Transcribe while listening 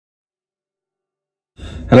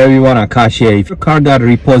Hello everyone, Akash here. If your car got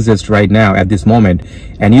repossessed right now at this moment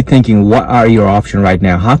and you're thinking what are your options right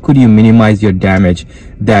now, how could you minimize your damage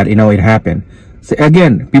that it happened? So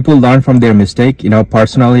again, people learn from their mistake.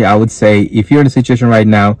 Personally I would say if you're in a situation right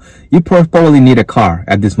now, you probably need a car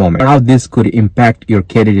at this moment. How this could impact your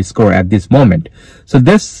credit score at this moment. So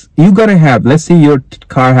this you're gonna have, let's say your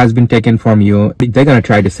car has been taken from you, they're gonna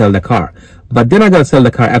try to sell the car. But they're not going to sell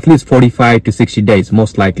the car at least 45 to 60 days,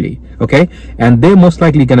 most likely. Okay. And they're most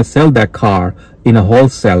likely going to sell that car in a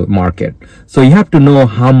wholesale market. So you have to know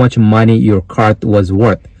how much money your car was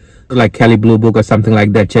worth. Like Kelly Blue Book or something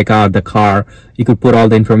like that. Check out the car. You could put all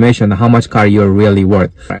the information, how much car you're really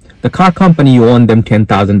worth. The car company, you own them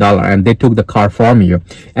 $10,000 and they took the car from you.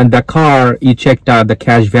 And the car, you checked out the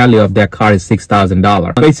cash value of that car is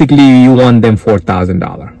 $6,000. Basically, you own them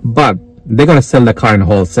 $4,000. But they're going to sell the car in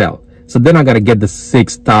wholesale. So they're not going to get the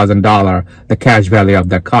 $6,000, the cash value of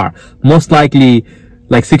that car. Most likely,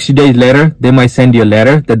 like 60 days later, they might send you a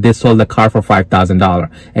letter that they sold the car for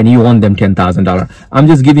 $5,000 and you own them $10,000. I'm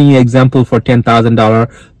just giving you an example for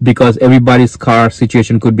 $10,000 because everybody's car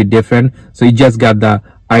situation could be different. So you just got the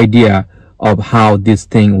idea of how this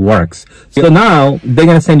thing works. So now they're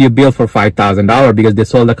going to send you a bill for $5,000 because they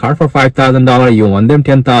sold the car for $5,000. You own them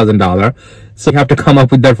 $10,000. So you have to come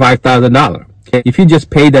up with that $5,000. If you just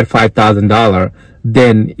pay that $5,000,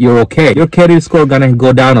 then you're okay. Your credit score gonna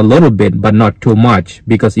go down a little bit, but not too much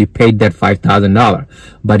because you paid that $5,000.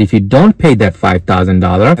 But if you don't pay that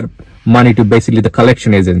 $5,000 money to basically the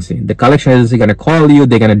collection agency gonna call you,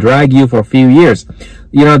 they're gonna drag you for a few years.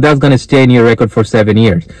 That's gonna stay in your record for 7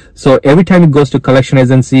 years. So every time it goes to collection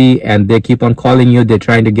agency and they keep on calling you, they're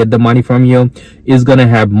trying to get the money from you, is gonna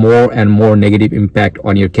have more and more negative impact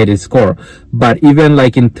on your credit score. But even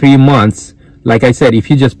like in 3 months, like I said, if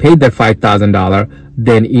you just paid that $5,000,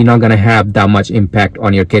 then you're not going to have that much impact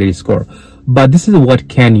on your credit score. But this is what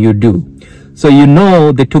can you do. So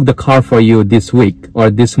they took the car for you this week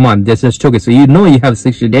or this month. They just took it. So you have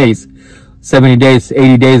 60 days, 70 days,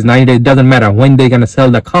 80 days, 90 days. It doesn't matter. When they're going to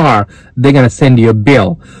sell the car, they're going to send you a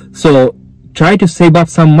bill. So try to save up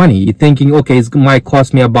some money. You're thinking, okay, it might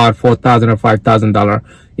cost me about $4,000 or $5,000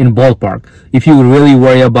 in ballpark. If you really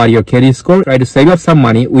worry about your credit score, try to save up some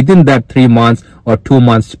money within that 3 months or 2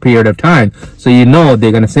 months period of time. So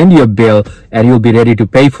they're going to send you a bill and you'll be ready to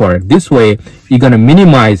pay for it. This way, you're going to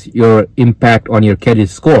minimize your impact on your credit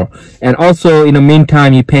score. And also, in the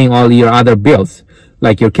meantime, you're paying all your other bills,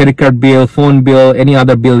 like your credit card bill, phone bill, any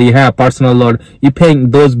other bill you have, personal loan, you're paying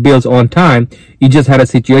those bills on time. You just had a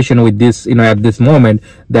situation with this, at this moment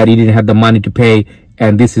that you didn't have the money to pay,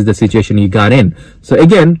 and this is the situation you got in. So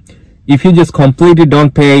again, if you just completely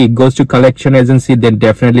don't pay, it goes to collection agency, then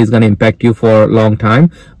definitely it's going to impact you for a long time.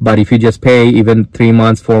 But if you just pay even 3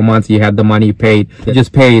 months, 4 months, you have the money you paid, you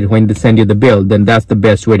just pay it when they send you the bill, then that's the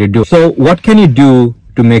best way to do it. So what can you do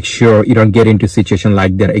to make sure you don't get into a situation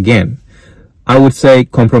like that again? I would say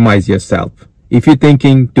compromise yourself. If you're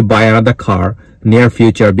thinking to buy another car near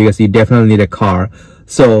future, because you definitely need a car.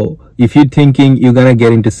 So if you're thinking you're going to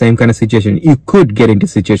get into same kind of situation, you could get into a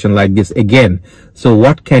situation like this again. So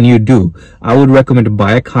what can you do? I would recommend to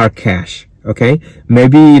buy a car cash. Okay.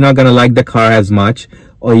 Maybe you're not going to like the car as much,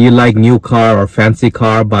 or you like new car or fancy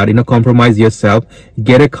car, but compromise yourself,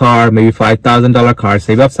 get a car, maybe $5,000 car,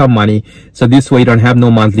 save up some money. So this way you don't have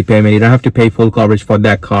no monthly payment. You don't have to pay full coverage for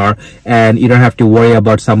that car, and you don't have to worry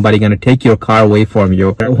about somebody going to take your car away from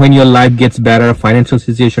you. When your life gets better, financial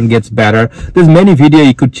situation gets better, there's many videos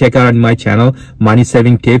you could check out on my channel, money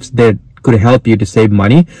saving tips that could help you to save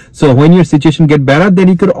money. So when your situation get better, then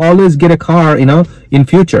you could always get a car, in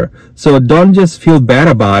future. So don't just feel bad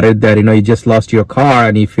about it that, you just lost your car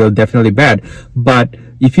and you feel definitely bad. But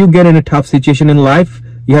if you get in a tough situation in life,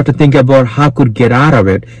 you have to think about how I could get out of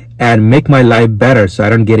it and make my life better so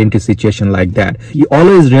I don't get into a situation like that. You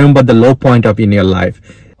always remember the low point in your life.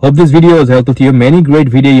 Hope this video was helpful to you. Many great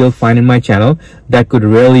videos you'll find in my channel that could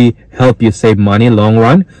really help you save money long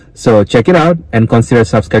run. So check it out and consider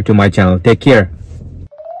subscribe to my channel. Take care.